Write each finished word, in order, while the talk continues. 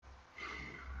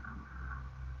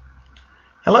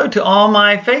Hello to all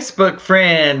my Facebook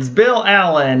friends. Bill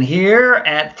Allen here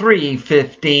at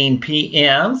 3:15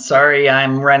 p.m. Sorry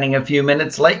I'm running a few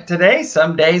minutes late today.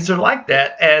 Some days are like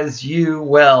that, as you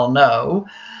well know.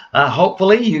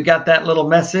 Hopefully you got that little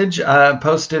message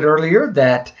posted earlier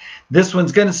that this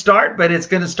one's going to start, but it's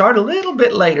going to start a little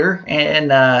bit later.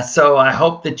 And so I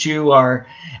hope that you are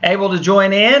able to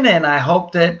join in, and I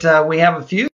hope that we have a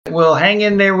few that will hang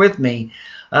in there with me.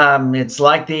 It's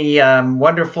like the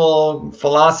wonderful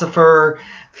philosopher,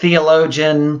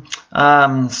 theologian,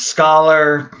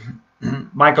 scholar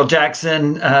Michael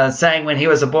Jackson sang when he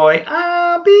was a boy,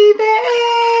 "I'll be there."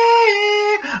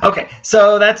 Okay,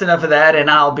 so that's enough of that,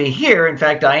 and I'll be here. In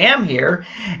fact, I am here,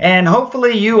 and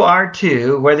hopefully you are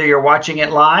too, whether you're watching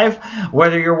it live,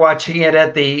 whether you're watching it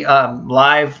at the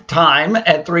live time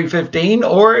at 3:15,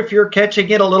 or if you're catching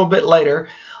it a little bit later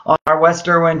on our West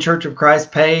Irwin Church of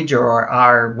Christ page or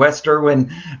our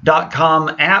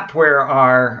westirwin.com app, where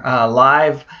our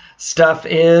live stuff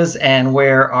is and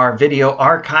where our video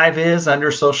archive is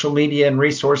under social media and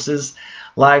resources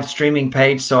live streaming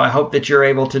page. So I hope that you're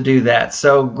able to do that.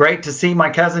 So great to see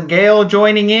my cousin Gail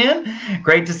joining in.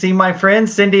 Great to see my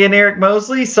friends Cindy and Eric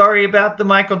Mosley. Sorry about the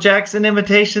Michael Jackson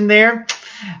invitation there.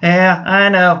 Yeah, I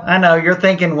know. You're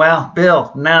thinking, well,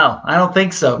 Bill, no, I don't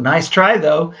think so. Nice try,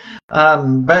 though.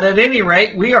 But at any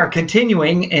rate, we are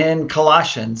continuing in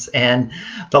Colossians. And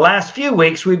the last few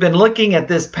weeks, we've been looking at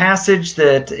this passage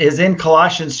that is in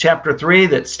Colossians chapter 3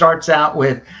 that starts out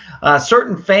with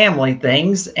certain family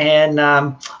things. And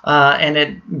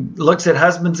it looks at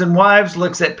husbands and wives,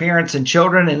 looks at parents and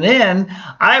children. And then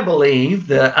I believe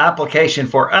the application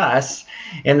for us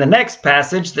in the next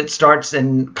passage that starts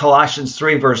in Colossians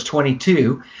 3, verse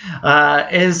 22,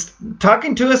 is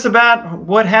talking to us about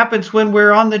what happens when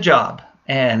we're on the job.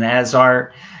 And as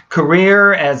our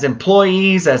career, as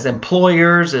employees, as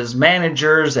employers, as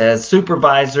managers, as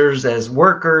supervisors, as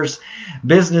workers,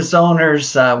 business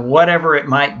owners, whatever it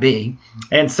might be.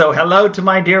 And so hello to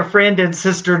my dear friend and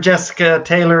sister Jessica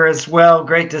Taylor as well.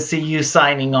 Great to see you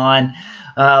signing on.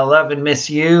 Love and miss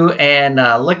you, and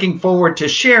looking forward to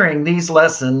sharing these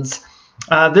lessons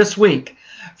this week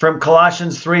from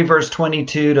Colossians 3, verse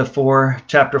 22 to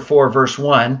chapter 4, verse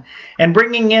 1, and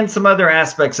bringing in some other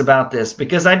aspects about this,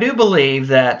 because I do believe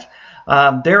that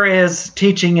there is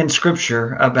teaching in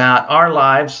Scripture about our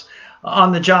lives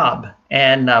on the job.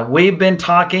 And we've been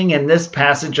talking in this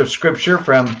passage of Scripture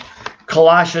from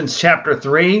Colossians chapter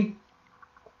 3,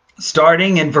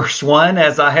 starting in verse 1,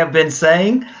 as I have been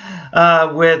saying,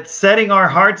 with setting our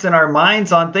hearts and our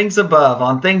minds on things above,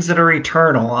 on things that are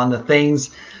eternal, on the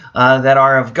things that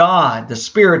are of God, the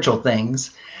spiritual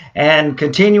things, and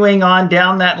continuing on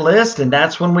down that list. And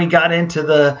that's when we got into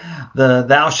the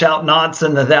thou shalt nots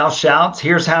and the thou shalts.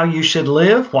 Here's how you should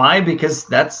live. Why? Because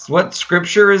that's what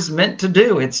Scripture is meant to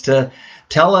do. It's to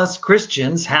tell us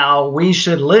Christians how we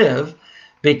should live,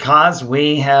 because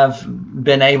we have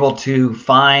been able to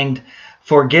find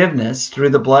forgiveness through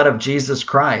the blood of Jesus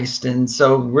Christ. And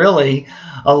so really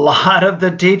a lot of the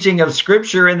teaching of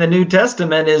Scripture in the New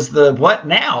Testament is the what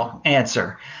now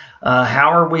answer.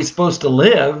 How are we supposed to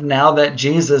live now that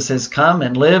Jesus has come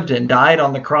and lived and died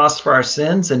on the cross for our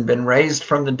sins and been raised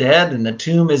from the dead, and the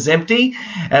tomb is empty,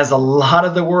 as a lot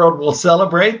of the world will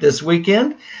celebrate this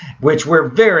weekend, which we're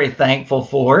very thankful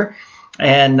for.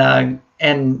 And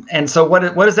so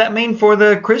what does that mean for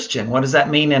the Christian? What does that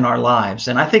mean in our lives?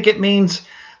 And I think it means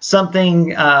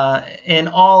something in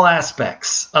all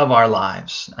aspects of our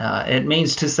lives. It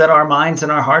means to set our minds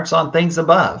and our hearts on things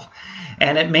above.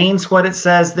 And it means what it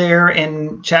says there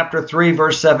in chapter 3,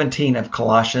 verse 17 of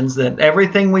Colossians, that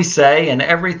everything we say and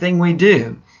everything we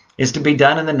do is to be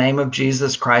done in the name of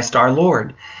Jesus Christ our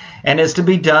Lord, and is to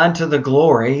be done to the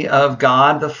glory of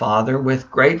God the Father with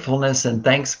gratefulness and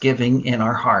thanksgiving in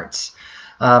our hearts.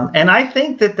 And I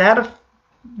think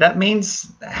that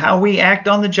means how we act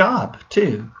on the job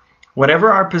too.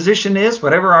 Whatever our position is,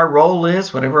 whatever our role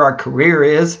is, whatever our career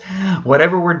is,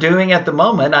 whatever we're doing at the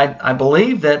moment, I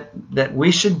believe that we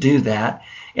should do that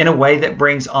in a way that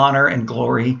brings honor and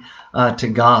glory to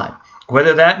God.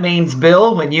 Whether that means,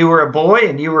 Bill, when you were a boy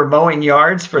and you were mowing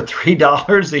yards for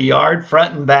 $3 a yard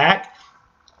front and back.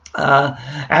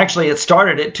 Actually, it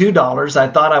started at $2. I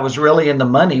thought I was really in the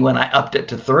money when I upped it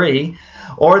to $3.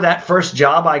 Or that first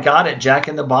job I got at Jack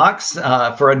in the Box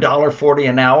for $1.40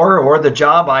 an hour, or the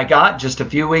job I got just a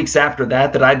few weeks after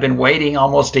that I'd been waiting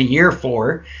almost a year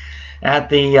for at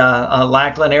the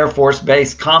Lackland Air Force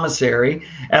Base commissary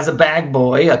as a bag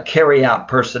boy, a carry-out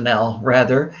personnel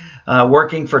rather,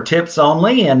 working for tips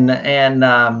only, and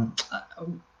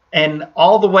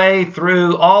all the way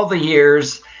through all the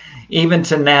years even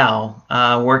to now,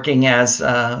 working as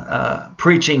a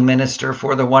preaching minister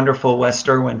for the wonderful West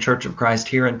Irwin Church of Christ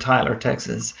here in Tyler,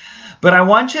 Texas. But I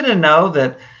want you to know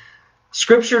that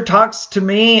Scripture talks to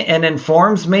me and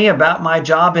informs me about my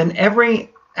job in every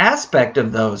aspect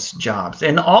of those jobs,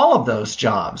 in all of those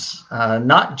jobs,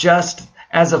 not just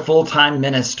as a full-time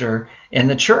minister in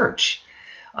the church.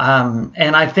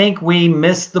 And I think we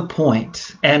miss the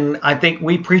point. And I think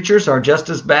we preachers are just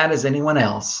as bad as anyone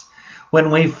else when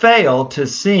we fail to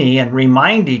see and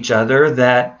remind each other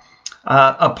that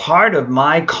a part of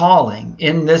my calling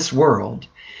in this world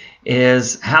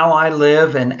is how I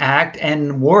live and act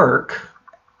and work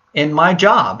in my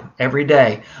job every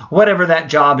day, whatever that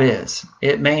job is.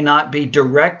 It may not be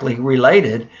directly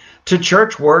related to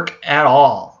church work at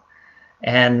all.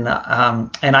 And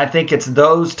I think it's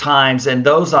those times and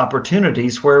those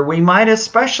opportunities where we might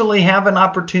especially have an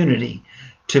opportunity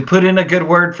to put in a good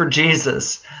word for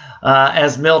Jesus.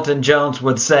 As Milton Jones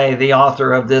would say, the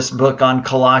author of this book on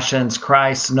Colossians,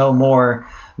 Christ no more,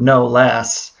 no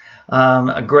less.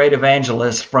 A great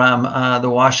evangelist from the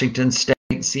Washington State,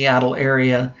 Seattle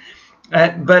area.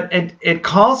 But it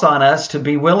calls on us to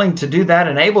be willing to do that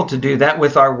and able to do that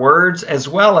with our words as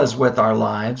well as with our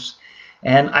lives.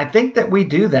 And I think that we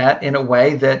do that in a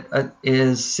way that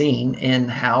is seen in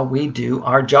how we do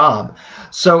our job.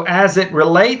 So as it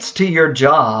relates to your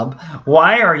job,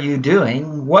 why are you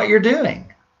doing what you're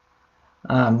doing?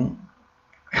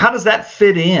 How does that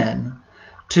fit in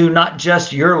to not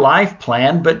just your life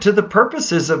plan, but to the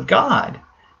purposes of God?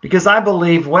 Because I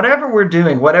believe whatever we're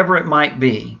doing, whatever it might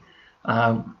be,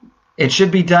 it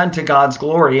should be done to God's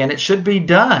glory, and it should be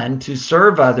done to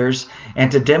serve others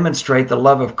and to demonstrate the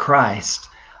love of Christ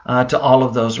to all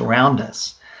of those around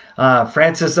us.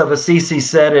 Francis of Assisi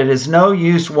said, "It is no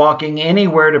use walking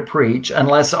anywhere to preach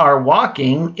unless our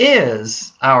walking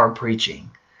is our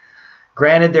preaching."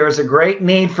 Granted, there is a great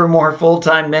need for more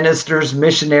full-time ministers,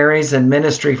 missionaries, and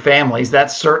ministry families.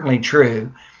 That's certainly true.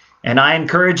 And I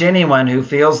encourage anyone who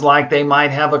feels like they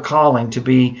might have a calling to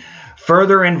be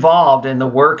further involved in the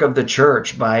work of the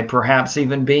church by perhaps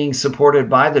even being supported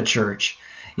by the church,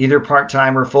 either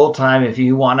part-time or full-time. If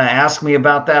you want to ask me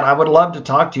about that, I would love to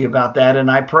talk to you about that.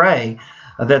 And I pray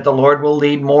that the Lord will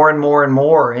lead more and more and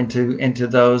more into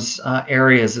those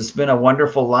areas. It's been a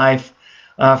wonderful life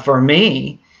for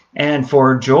me and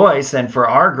for Joyce and for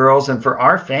our girls and for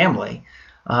our family.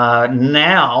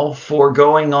 Now for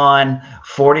going on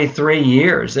 43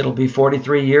 years. It'll be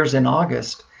 43 years in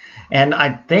August. And I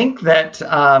think that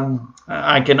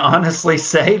I can honestly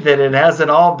say that it hasn't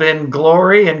all been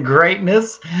glory and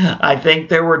greatness. I think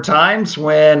there were times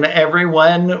when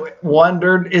everyone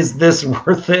wondered, is this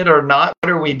worth it or not?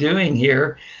 What are we doing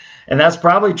here? And that's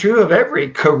probably true of every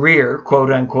career,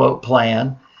 quote unquote,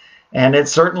 plan. And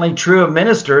it's certainly true of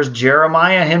ministers.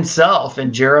 Jeremiah himself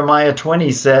in Jeremiah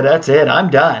 20 said, "That's it, I'm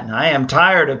done. I am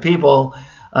tired of people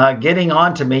getting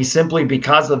on to me simply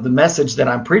because of the message that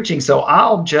I'm preaching, so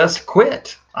I'll just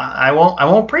quit. I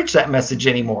won't preach that message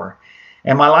anymore.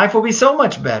 And my life will be so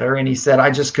much better." And he said, I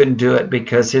just couldn't do it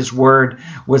because his word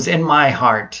was in my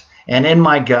heart and in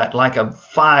my gut like a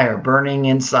fire burning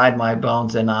inside my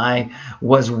bones, and I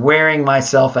was wearing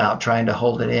myself out trying to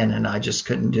hold it in, and I just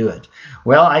couldn't do it.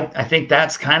 Well, I think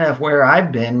that's kind of where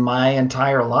I've been my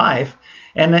entire life.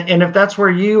 And if that's where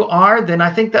you are, then I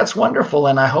think that's wonderful,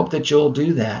 and I hope that you'll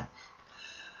do that.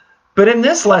 But in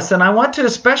this lesson, I want to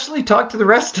especially talk to the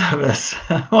rest of us.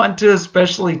 I want to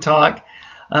especially talk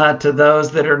to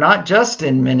those that are not just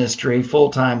in ministry,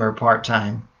 full-time or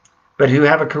part-time, but who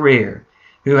have a career,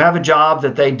 who have a job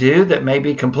that they do that may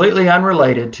be completely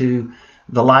unrelated to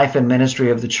the life and ministry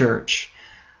of the church.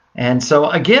 And so,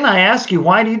 again, I ask you,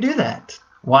 why do you do that?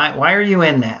 Why are you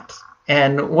in that?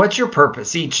 And what's your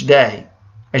purpose each day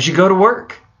as you go to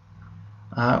work?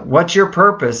 What's your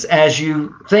purpose as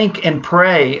you think and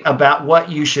pray about what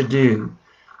you should do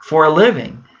for a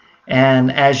living?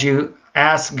 And as you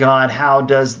ask God, how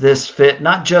does this fit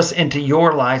not just into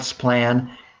your life's plan,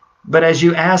 but as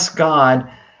you ask God,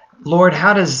 Lord,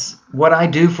 how does what I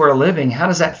do for a living, how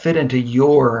does that fit into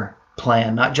your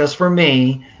plan? Not just for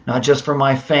me, not just for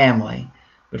my family,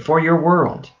 but for your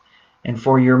world and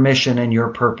for your mission and your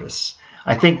purpose.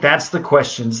 I think that's the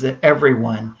questions that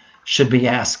everyone should be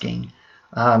asking.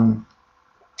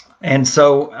 And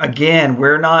so, again,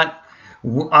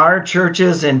 our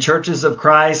churches and Churches of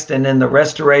Christ and in the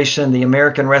Restoration, the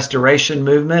American Restoration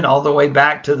movement, all the way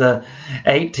back to the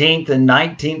 18th and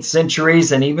 19th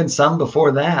centuries, and even some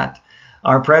before that,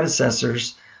 our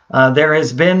predecessors, there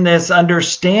has been this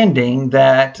understanding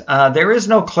that there is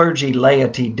no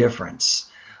clergy-laity difference.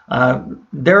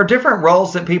 There are different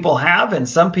roles that people have, and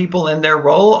some people in their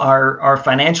role are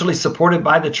financially supported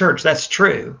by the church. That's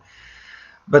true.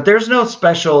 But there's no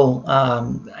special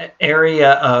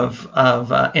area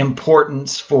of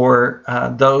importance for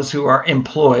those who are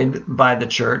employed by the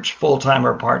church, full-time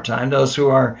or part-time, those who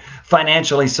are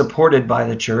financially supported by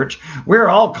the church. We're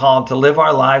all called to live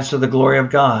our lives to the glory of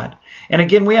God. And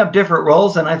again, we have different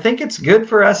roles, and I think it's good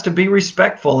for us to be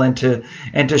respectful and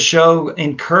to show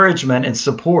encouragement and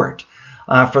support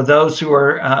for those who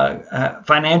are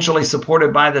financially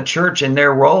supported by the church in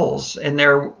their roles, in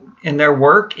their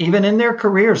work, even in their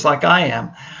careers, like I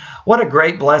am. What a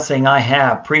great blessing I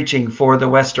have preaching for the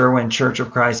West Irwin Church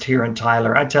of Christ here in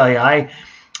Tyler. I tell you,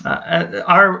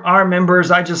 our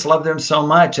members, I just love them so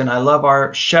much, and I love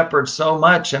our shepherds so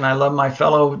much, and I love my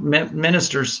fellow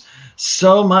ministers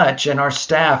so much, and our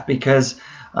staff, because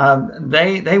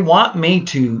they want me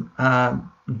to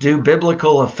do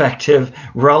biblical, effective,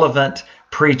 relevant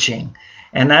preaching.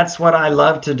 And that's what I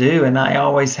love to do, and I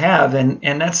always have. And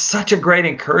that's such a great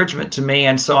encouragement to me.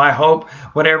 And so I hope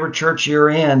whatever church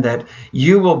you're in, that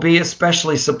you will be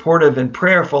especially supportive and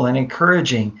prayerful and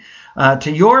encouraging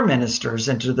to your ministers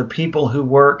and to the people who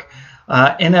work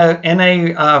in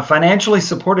a financially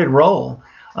supported role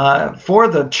for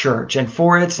the church and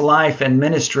for its life and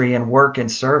ministry and work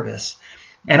and service.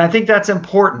 And I think that's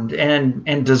important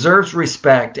and deserves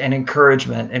respect and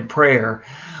encouragement and prayer.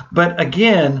 But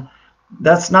again,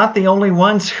 that's not the only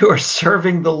ones who are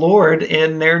serving the Lord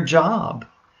in their job.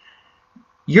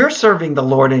 You're serving the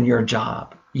Lord in your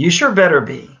job. You sure better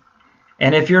be.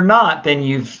 And if you're not, then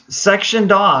you've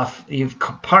sectioned off, you've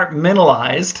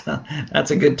compartmentalized,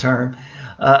 that's a good term,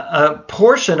 a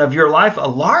portion of your life, a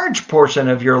large portion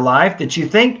of your life that you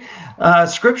think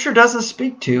Scripture doesn't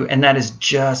speak to, and that is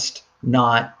just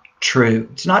not true.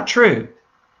 It's not true.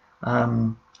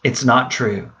 It's not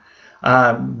true.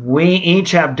 We each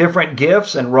have different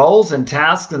gifts and roles and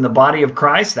tasks in the body of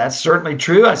Christ. That's certainly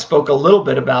true. I spoke a little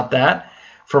bit about that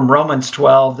from Romans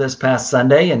 12 this past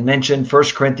Sunday and mentioned 1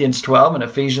 Corinthians 12 and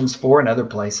Ephesians 4 and other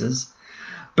places.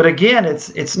 But again,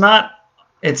 it's not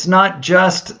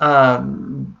just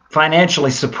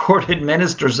financially supported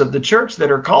ministers of the church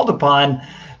that are called upon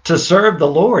to serve the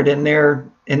Lord in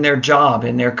their job,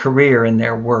 in their career, in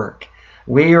their work.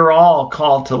 We are all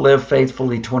called to live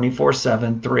faithfully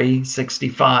 24/7,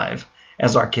 365,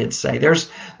 as our kids say. There's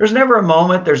never a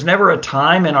moment, there's never a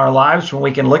time in our lives when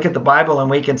we can look at the Bible and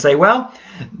we can say, well,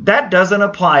 that doesn't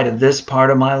apply to this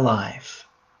part of my life.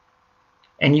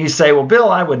 And you say, well, Bill,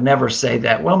 I would never say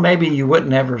that. Well, maybe you would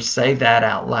never say that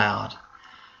out loud.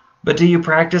 But do you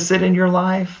practice it in your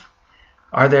life?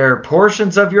 Are there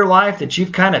portions of your life that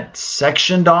you've kind of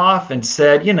sectioned off and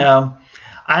said,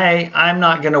 I'm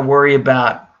not going to worry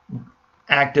about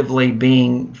actively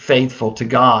being faithful to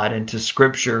God and to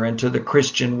Scripture and to the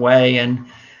Christian way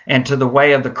and to the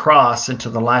way of the cross and to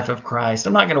the life of Christ.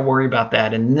 I'm not going to worry about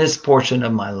that in this portion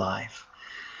of my life.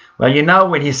 Well,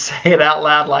 when you say it out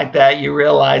loud like that, you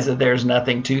realize that there's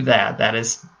nothing to that. That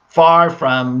is far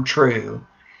from true.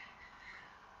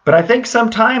 But I think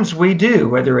sometimes we do,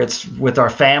 whether it's with our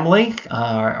family,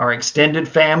 our extended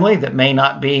family that may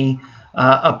not be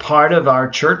a part of our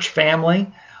church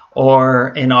family, or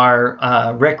in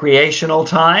our recreational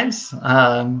times,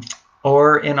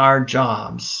 or in our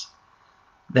jobs,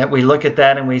 that we look at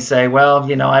that and we say, well,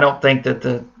 I don't think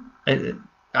that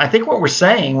I think what we're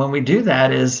saying when we do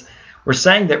that is we're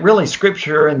saying that really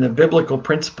Scripture and the biblical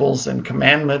principles and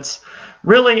commandments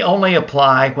really only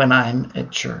apply when I'm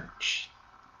at church.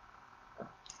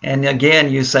 And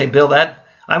again, you say, Bill, that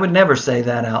I would never say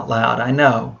that out loud. I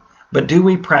know. But do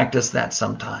we practice that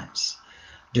sometimes?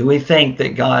 Do we think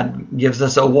that God gives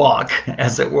us a walk,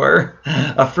 as it were,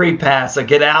 a free pass, a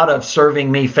get out of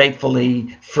serving me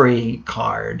faithfully free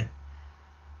card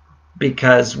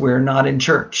because we're not in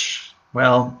church?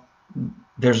 Well,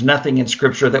 there's nothing in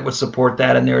Scripture that would support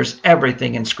that, and there's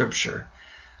everything in Scripture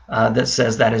that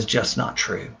says that is just not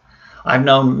true. I've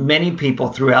known many people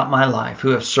throughout my life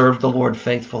who have served the Lord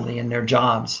faithfully in their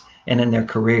jobs and in their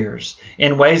careers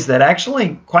in ways that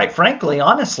actually, quite frankly,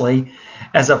 honestly,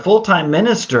 as a full-time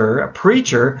minister, a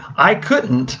preacher, I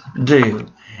couldn't do.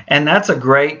 And that's a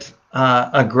great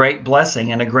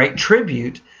blessing and a great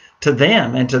tribute to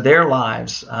them and to their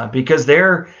lives because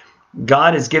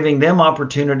God is giving them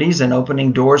opportunities and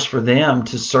opening doors for them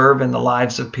to serve in the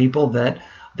lives of people that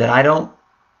I don't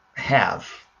have,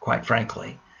 quite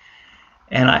frankly.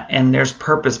 And there's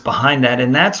purpose behind that.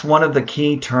 And that's one of the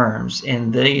key terms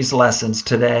in these lessons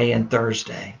today and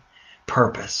Thursday,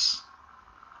 purpose.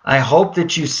 I hope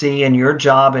that you see in your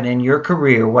job and in your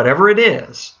career, whatever it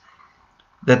is,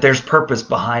 that there's purpose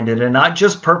behind it, and not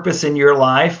just purpose in your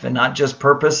life, and not just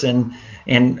purpose in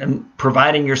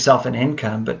providing yourself an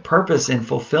income, but purpose in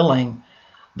fulfilling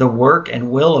the work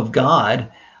and will of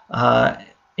God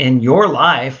in your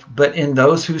life, but in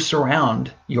those who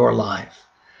surround your life.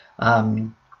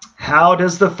 How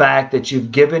does the fact that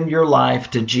you've given your life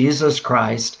to Jesus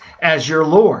Christ as your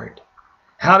Lord,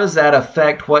 how does that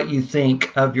affect what you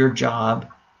think of your job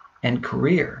and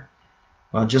career?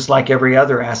 Well, just like every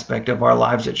other aspect of our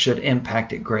lives, it should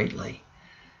impact it greatly.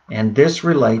 And this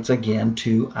relates again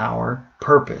to our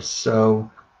purpose.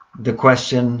 So the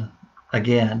question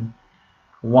again,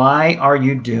 why are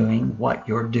you doing what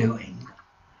you're doing?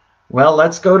 Well,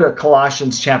 let's go to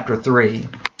Colossians chapter 3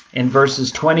 in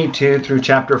verses 22 through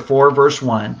chapter 4, verse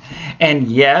 1. And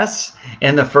yes,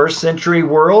 in the first century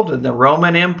world, in the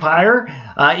Roman Empire,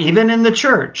 even in the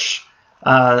church,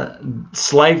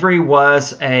 slavery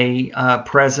was a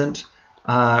present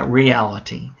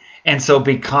reality. And so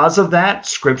because of that,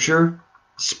 Scripture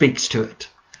speaks to it.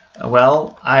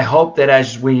 Well, I hope that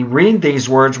as we read these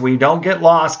words, we don't get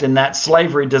lost in that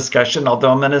slavery discussion,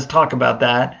 although I'm going to talk about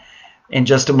that in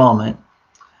just a moment.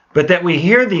 But that we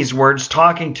hear these words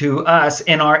talking to us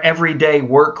in our everyday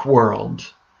work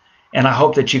world. And I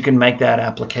hope that you can make that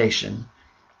application.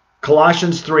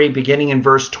 Colossians 3, beginning in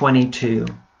verse 22.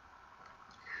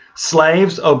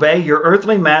 Slaves, obey your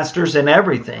earthly masters in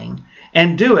everything,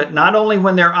 and do it not only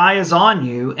when their eye is on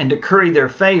you and to curry their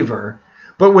favor,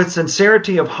 but with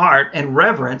sincerity of heart and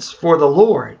reverence for the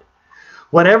Lord.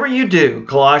 Whatever you do,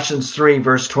 Colossians 3,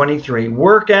 verse 23,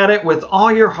 work at it with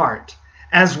all your heart,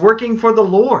 as working for the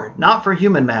Lord, not for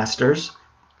human masters,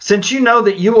 since you know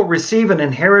that you will receive an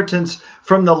inheritance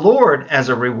from the Lord as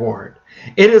a reward.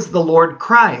 It is the Lord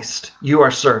Christ you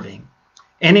are serving.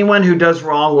 Anyone who does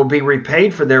wrong will be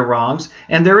repaid for their wrongs,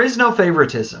 and there is no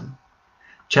favoritism.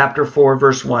 Chapter 4,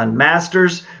 verse 1,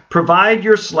 Masters, provide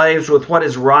your slaves with what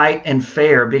is right and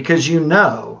fair, because you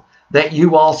know that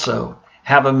you also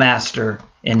have a master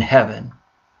in heaven.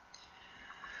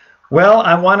 Well,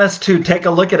 I want us to take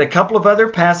a look at a couple of other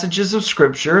passages of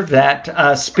Scripture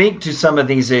that speak to some of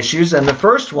these issues. And the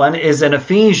first one is in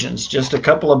Ephesians, just a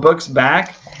couple of books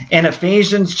back. In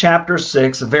Ephesians chapter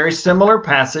 6, a very similar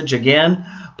passage. Again,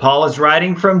 Paul is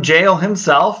writing from jail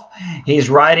himself. He's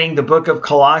writing the book of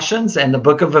Colossians and the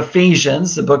book of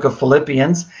Ephesians, the book of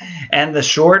Philippians, and the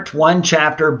short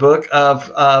one-chapter book of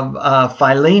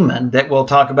Philemon that we'll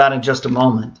talk about in just a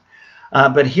moment.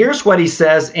 But here's what he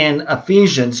says in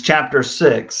Ephesians chapter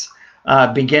 6,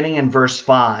 beginning in verse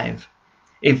 5.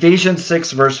 Ephesians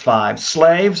 6, verse 5.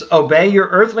 Slaves, obey your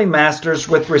earthly masters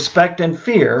with respect and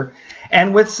fear,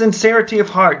 and with sincerity of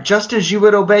heart, just as you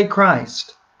would obey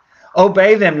Christ.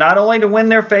 Obey them not only to win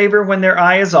their favor when their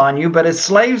eye is on you, but as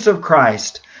slaves of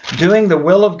Christ, doing the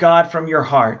will of God from your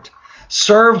heart.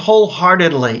 Serve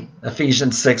wholeheartedly,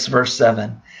 Ephesians 6, verse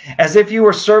 7, as if you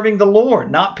were serving the Lord,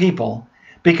 not people,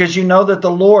 because you know that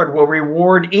the Lord will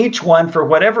reward each one for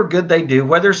whatever good they do,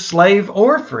 whether slave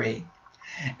or free.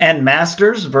 And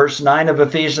masters, verse 9 of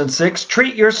Ephesians 6,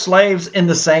 treat your slaves in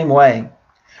the same way.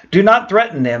 Do not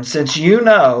threaten them, since you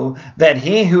know that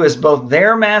he who is both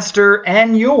their master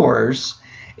and yours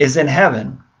is in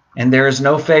heaven, and there is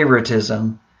no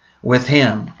favoritism with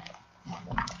him.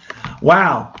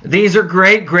 Wow, these are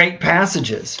great, great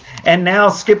passages. And now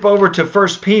skip over to 1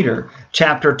 Peter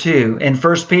chapter 2. In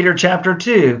 1 Peter chapter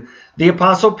 2, the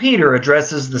Apostle Peter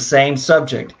addresses the same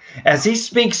subject as he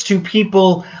speaks to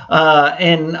people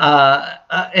in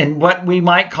what we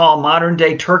might call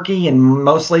modern-day Turkey, and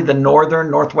mostly the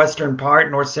northwestern part,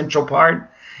 north central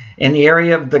part, in the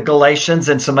area of the Galatians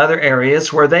and some other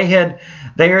areas where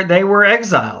they were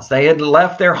exiles. They had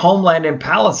left their homeland in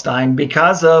Palestine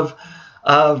because of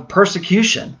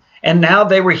persecution, and now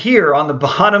they were here on the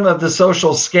bottom of the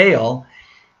social scale.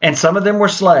 And some of them were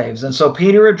slaves. And so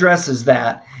Peter addresses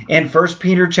that in 1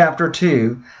 Peter chapter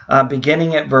 2,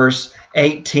 beginning at verse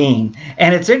 18.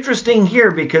 And it's interesting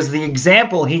here because the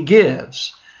example he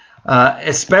gives,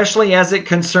 especially as it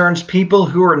concerns people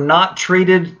who are not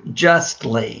treated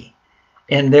justly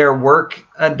in their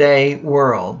work-a-day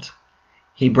world,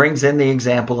 he brings in the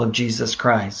example of Jesus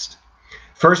Christ.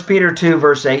 1 Peter 2,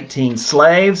 verse 18,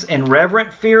 Slaves, in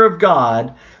reverent fear of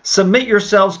God, submit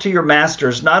yourselves to your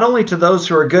masters, not only to those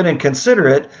who are good and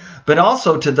considerate, but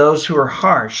also to those who are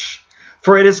harsh.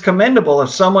 For it is commendable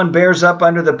if someone bears up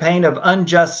under the pain of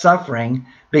unjust suffering,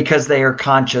 because they are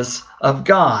conscious of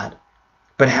God.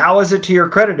 But how is it to your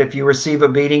credit if you receive a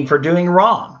beating for doing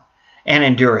wrong and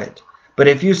endure it? But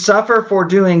if you suffer for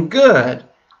doing good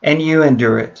and you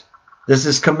endure it, this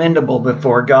is commendable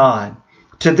before God.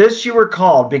 To this you were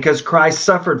called, because Christ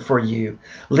suffered for you,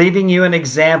 leaving you an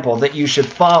example that you should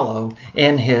follow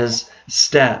in his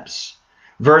steps.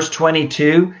 Verse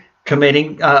 22,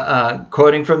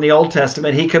 quoting from the Old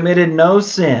Testament, he committed no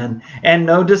sin, and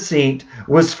no deceit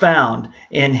was found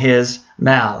in his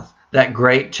mouth. That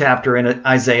great chapter in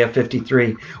Isaiah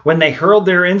 53. When they hurled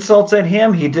their insults at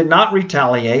him, he did not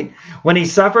retaliate. When he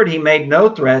suffered, he made no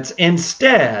threats.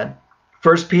 Instead,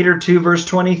 1 Peter 2 verse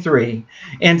 23,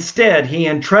 instead he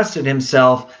entrusted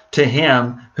himself to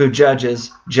him who judges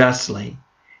justly.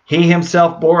 He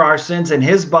himself bore our sins in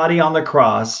his body on the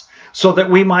cross, so that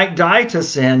we might die to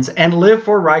sins and live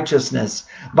for righteousness.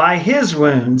 By his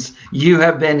wounds you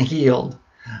have been healed.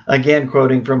 Again,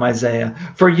 quoting from Isaiah,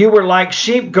 for you were like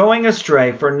sheep going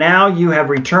astray, for now you have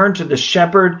returned to the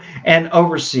shepherd and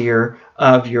overseer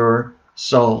of your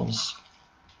souls.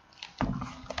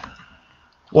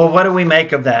 Well, what do we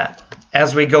make of that?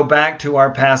 As we go back to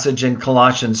our passage in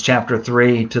Colossians chapter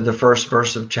 3 to the first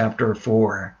verse of chapter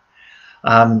 4.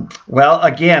 Well,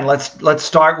 again, let's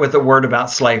start with a word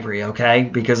about slavery, okay?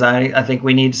 Because I think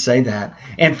we need to say that.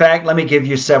 In fact, let me give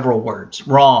you several words.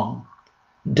 Wrong,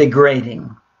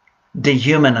 degrading,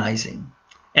 dehumanizing,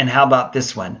 and how about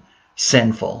this one?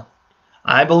 Sinful.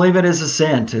 I believe it is a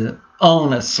sin to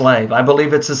own a slave. I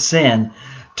believe it's a sin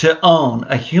to own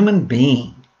a human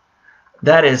being.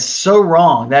 That is so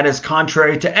wrong. That is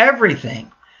contrary to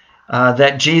everything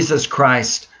that Jesus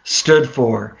Christ stood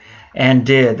for and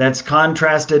did. That's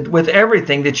contrasted with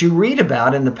everything that you read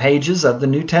about in the pages of the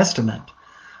New Testament.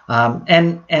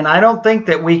 And I don't think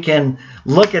that we can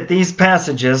look at these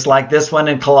passages like this one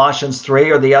in Colossians 3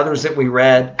 or the others that we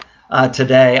read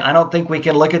today. I don't think we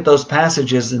can look at those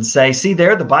passages and say, see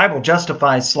there, the Bible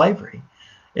justifies slavery.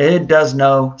 It does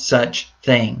no such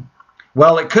thing.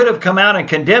 Well, it could have come out and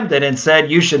condemned it and said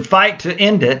you should fight to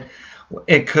end it.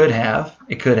 It could have,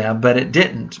 but it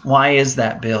didn't. Why is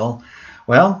that, Bill?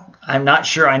 Well, I'm not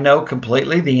sure I know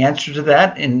completely the answer to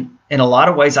that. In a lot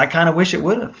of ways, I kind of wish it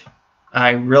would have.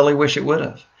 I really wish it would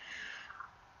have.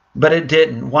 But it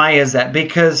didn't. Why is that?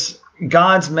 Because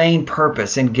God's main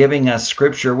purpose in giving us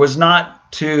Scripture was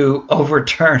not to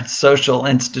overturn social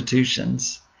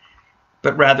institutions,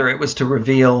 but rather it was to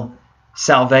reveal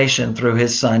salvation through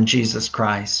his Son, Jesus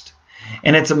Christ.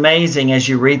 And it's amazing as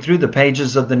you read through the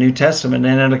pages of the New Testament.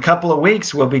 And in a couple of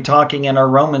weeks, we'll be talking in our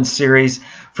Romans series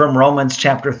from Romans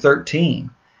chapter 13.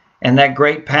 And that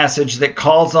great passage that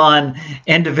calls on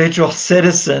individual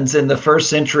citizens in the first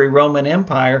century Roman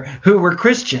Empire who were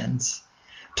Christians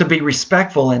to be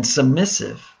respectful and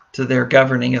submissive to their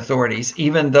governing authorities,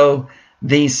 even though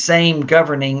these same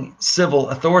governing civil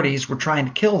authorities were trying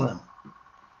to kill them.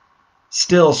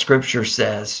 Still, Scripture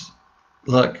says,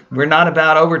 look, we're not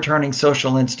about overturning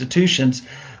social institutions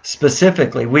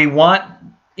specifically. We want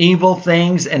evil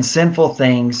things and sinful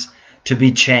things to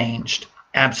be changed.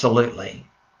 Absolutely.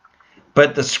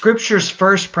 But the Scripture's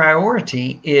first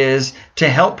priority is to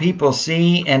help people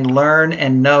see and learn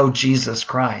and know Jesus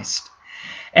Christ.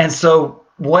 And so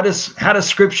how does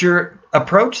Scripture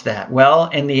approach that? Well,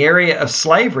 in the area of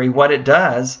slavery, what it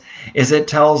does is it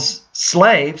tells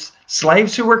slaves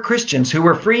who were Christians, who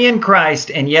were free in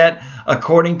Christ, and yet,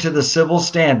 according to the civil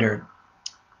standard,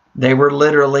 they were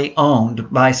literally owned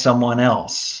by someone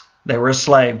else. They were a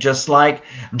slave, just like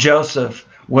Joseph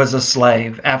was a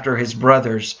slave after his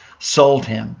brothers sold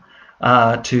him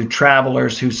to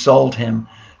travelers who sold him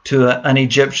to an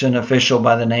Egyptian official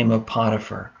by the name of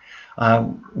Potiphar.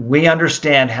 We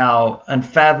understand how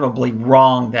unfathomably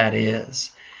wrong that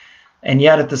is. And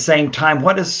yet at the same time,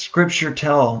 what does Scripture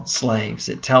tell slaves?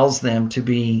 It tells them to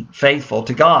be faithful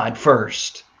to God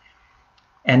first.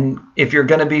 And if you're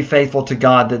going to be faithful to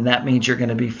God, then that means you're going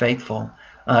to be faithful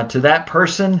to that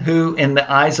person who, in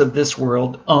the eyes of this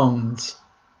world, owns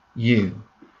you.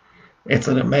 It's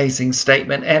an amazing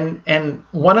statement. And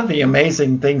one of the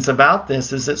amazing things about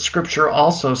this is that Scripture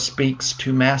also speaks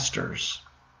to masters.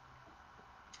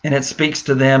 And it speaks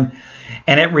to them,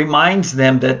 and it reminds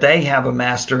them that they have a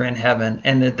master in heaven,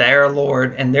 and that their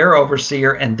Lord and their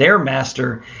overseer and their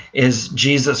master is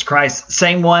Jesus Christ,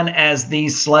 same one as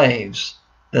these slaves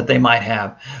that they might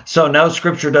have. So no,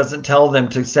 Scripture doesn't tell them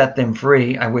to set them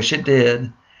free. I wish it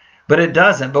did, but it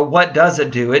doesn't. But what does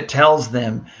it do? It tells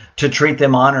them to treat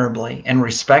them honorably and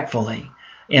respectfully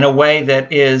in a way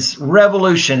that is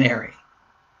revolutionary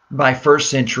by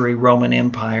first century Roman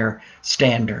Empire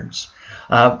standards.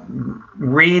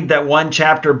 Read that one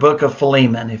chapter book of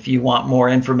Philemon if you want more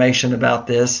information about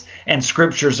this and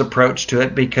Scripture's approach to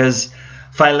it, because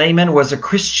Philemon was a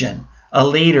Christian, a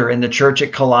leader in the church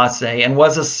at Colossae, and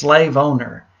was a slave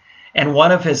owner. And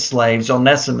one of his slaves,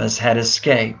 Onesimus, had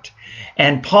escaped.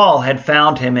 And Paul had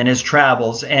found him in his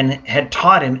travels and had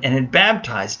taught him and had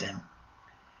baptized him.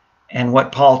 And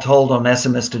what Paul told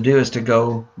Onesimus to do is to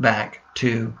go back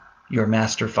to your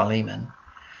master Philemon.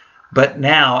 But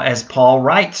now, as Paul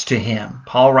writes to him,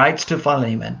 Paul writes to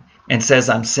Philemon and says,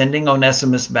 I'm sending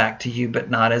Onesimus back to you, but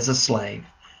not as a slave.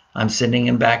 I'm sending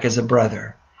him back as a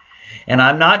brother. And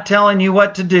I'm not telling you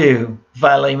what to do,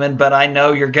 Philemon, but I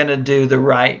know you're going to do the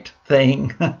right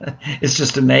thing. It's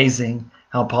just amazing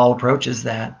how Paul approaches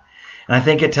that. And I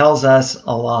think it tells us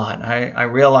a lot. I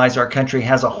realize our country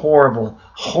has a horrible,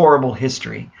 horrible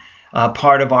history,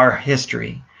 part of our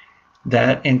history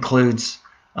that includes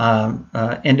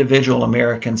individual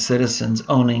American citizens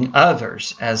owning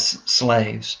others as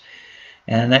slaves.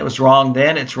 And that was wrong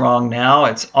then, it's wrong now,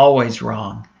 it's always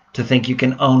wrong to think you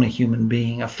can own a human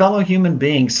being, a fellow human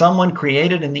being, someone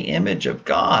created in the image of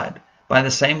God by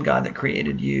the same God that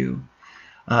created you.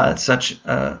 Such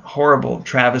a horrible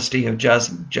travesty of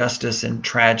justice and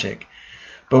tragic.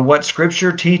 But what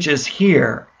Scripture teaches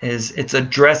here is it's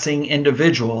addressing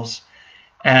individuals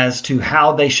as to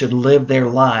how they should live their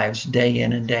lives day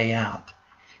in and day out.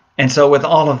 And so with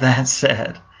all of that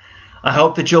said, I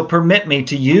hope that you'll permit me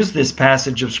to use this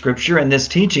passage of Scripture and this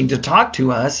teaching to talk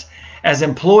to us as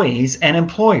employees and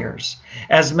employers,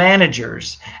 as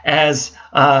managers, as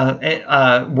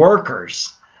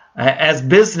workers, as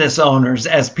business owners,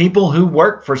 as people who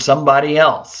work for somebody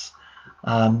else,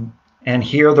 and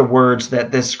hear the words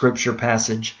that this Scripture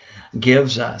passage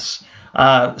gives us.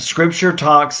 Scripture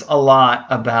talks a lot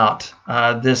about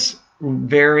this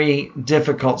very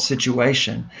difficult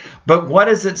situation. But what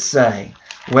does it say?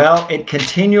 Well, it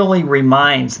continually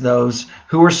reminds those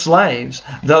who are slaves,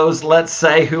 those, let's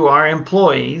say, who are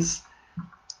employees,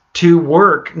 to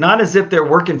work not as if they're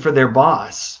working for their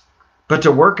boss, but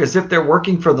to work as if they're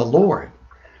working for the Lord.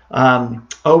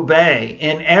 Obey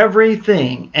in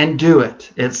everything and do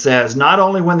it, it says, not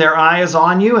only when their eye is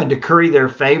on you and to curry their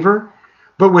favor,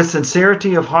 but with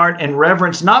sincerity of heart and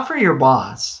reverence, not for your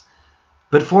boss,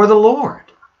 but for the Lord.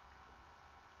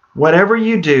 Whatever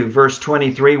you do, verse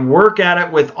 23, work at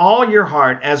it with all your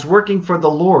heart as working for the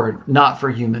Lord, not for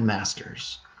human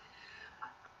masters.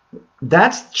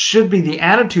 That should be the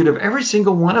attitude of every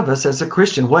single one of us as a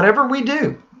Christian. Whatever we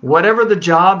do, whatever the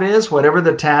job is, whatever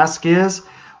the task is,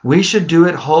 we should do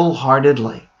it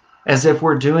wholeheartedly, as if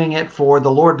we're doing it for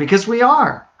the Lord, because we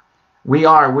are.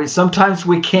 Sometimes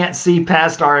we can't see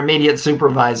past our immediate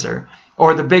supervisor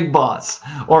or the big boss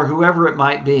or whoever it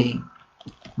might be.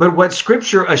 But what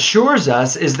Scripture assures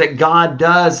us is that God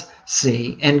does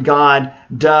see and God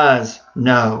does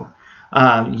know.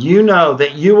 You know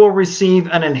that you will receive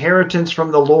an inheritance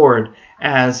from the Lord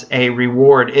as a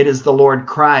reward. It is the Lord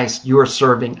Christ you are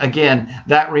serving. Again,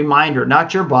 that reminder,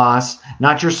 not your boss,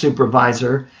 not your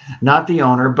supervisor, not the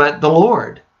owner, but the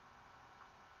Lord.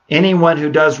 Anyone who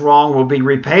does wrong will be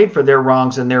repaid for their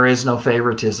wrongs, and there is no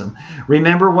favoritism.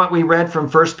 Remember what we read from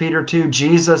 1 Peter 2,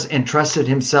 Jesus entrusted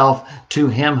himself to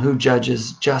him who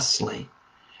judges justly.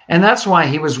 And that's why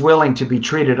he was willing to be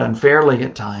treated unfairly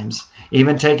at times,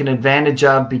 even taken advantage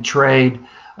of, betrayed,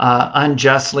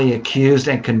 unjustly accused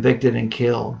and convicted and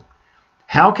killed.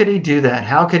 How could he do that?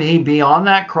 How could he be on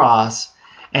that cross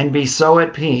and be so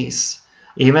at peace,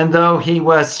 even though he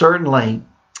was certainly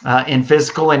in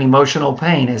physical and emotional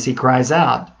pain as he cries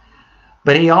out?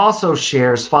 But he also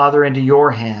shares, Father, into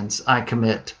your hands I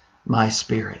commit my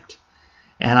spirit.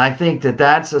 And I think that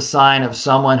that's a sign of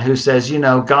someone who says,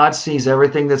 God sees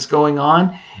everything that's going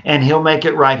on and he'll make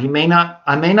it right.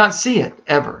 I may not see it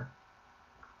ever,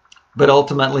 but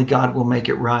ultimately God will make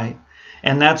it right.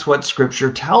 And that's what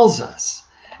Scripture tells us.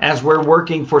 As we're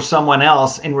working for someone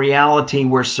else, in reality,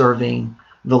 we're serving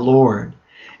the Lord.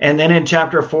 And then in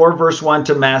chapter 4, verse 1,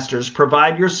 to masters,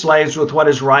 provide your slaves with what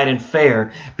is right and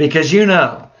fair, because you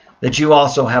know that you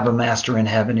also have a master in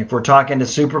heaven. If we're talking to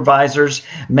supervisors,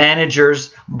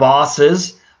 managers,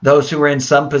 bosses, those who are in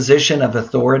some position of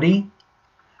authority,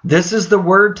 this is the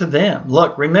word to them.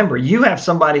 Look, remember, you have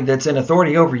somebody that's in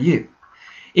authority over you.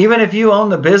 Even if you own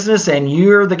the business and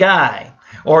you're the guy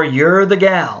or you're the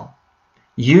gal,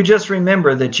 you just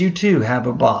remember that you too have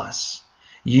a boss.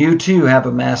 You too have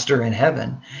a master in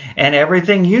heaven. And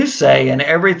everything you say and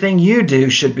everything you do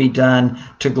should be done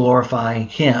to glorify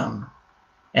him,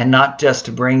 and not just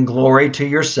to bring glory to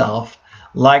yourself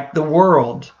like the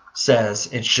world says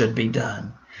it should be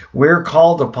done. We're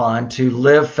called upon to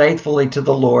live faithfully to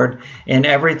the Lord in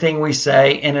everything we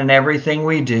say and in everything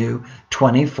we do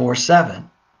 24/7.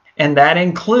 And that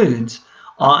includes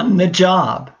on the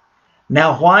job.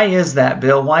 Now, why is that,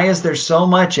 Bill? Why is there so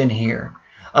much in here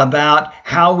about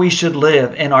how we should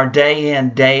live in our day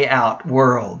in, day out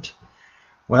world?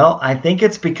 Well, I think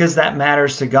it's because that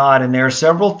matters to God, and there are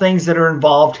several things that are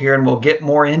involved here, and we'll get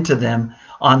more into them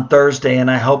on Thursday,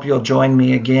 and I hope you'll join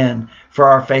me again for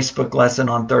our Facebook lesson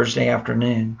on Thursday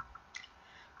afternoon.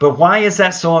 But why is that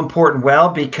so important? Well,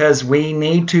 because we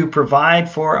need to provide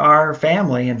for our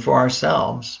family and for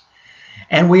ourselves.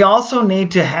 And we also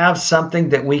need to have something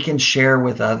that we can share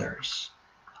with others.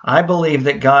 I believe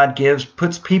that God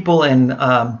puts people in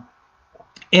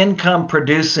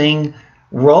income-producing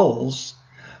roles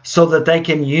so that they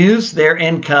can use their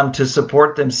income to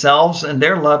support themselves and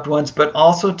their loved ones, but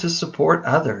also to support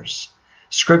others.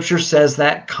 Scripture says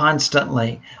that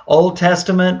constantly. Old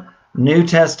Testament, New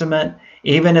Testament,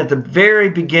 even at the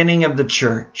very beginning of the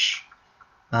church,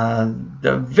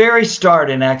 the very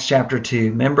start in Acts chapter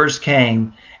 2, members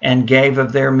came and gave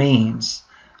of their means,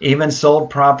 even sold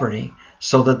property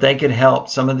so that they could help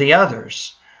some of the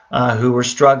others who were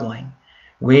struggling.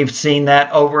 We've seen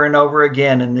that over and over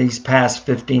again in these past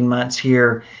 15 months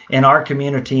here in our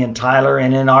community in Tyler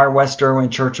and in our West Irwin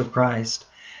Church of Christ,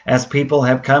 as people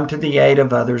have come to the aid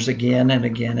of others again and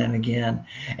again and again.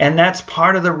 And that's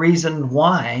part of the reason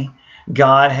why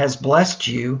God has blessed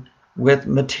you with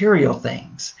material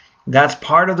things. That's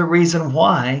part of the reason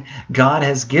why God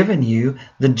has given you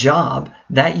the job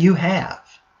that you have,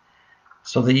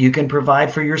 so that you can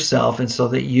provide for yourself and so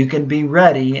that you can be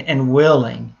ready and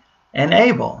willing and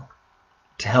able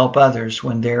to help others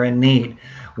when they're in need.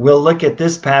 We'll look at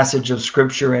this passage of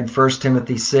Scripture in 1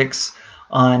 Timothy 6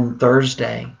 on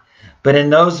Thursday. But in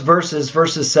those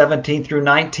verses 17 through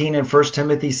 19 in 1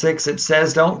 Timothy 6, it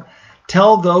says, don't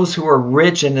tell those who are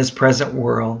rich in this present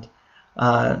world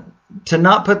to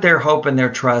not put their hope and their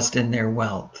trust in their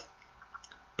wealth,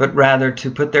 but rather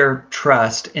to put their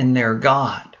trust in their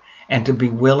God and to be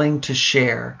willing to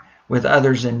share with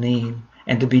others in need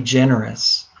and to be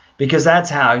generous. Because that's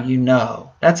how you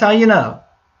know. That's how you know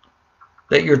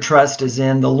that your trust is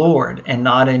in the Lord and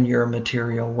not in your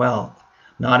material wealth,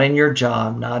 not in your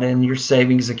job, not in your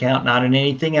savings account, not in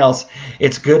anything else.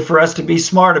 It's good for us to be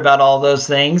smart about all those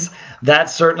things.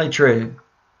 That's certainly true.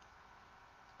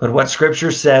 But what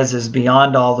Scripture says is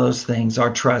beyond all those things,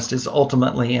 our trust is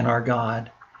ultimately in our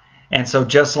God. And so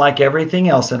just like everything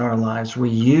else in our lives, we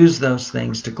use those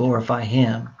things to glorify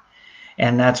Him.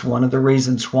 And that's one of the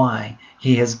reasons why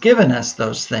He has given us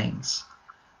those things,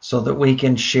 so that we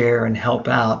can share and help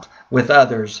out with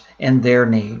others in their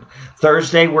need.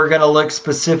 Thursday, we're going to look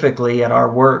specifically at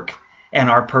our work and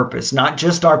our purpose, not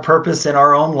just our purpose in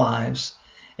our own lives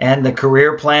and the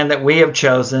career plan that we have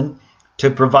chosen to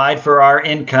provide for our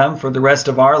income for the rest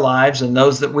of our lives and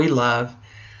those that we love.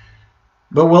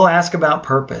 But we'll ask about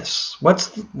purpose.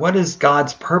 What is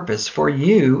God's purpose for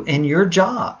you in your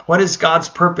job? What is God's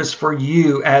purpose for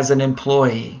you as an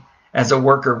employee, as a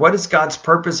worker? What is God's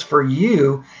purpose for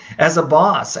you as a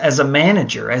boss, as a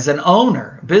manager, as an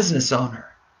owner, business owner?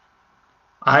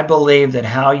 I believe that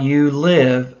how you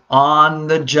live on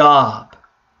the job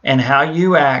and how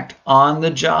you act on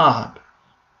the job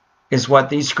is what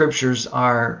these scriptures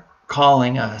are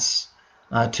calling us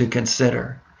to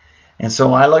consider. And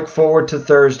so I look forward to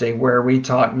Thursday, where we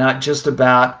talk not just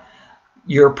about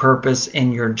your purpose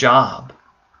in your job,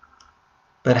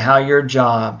 but how your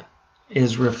job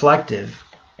is reflective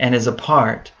and is a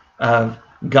part of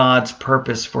God's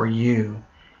purpose for you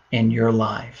in your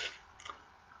life.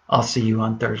 I'll see you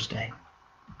on Thursday.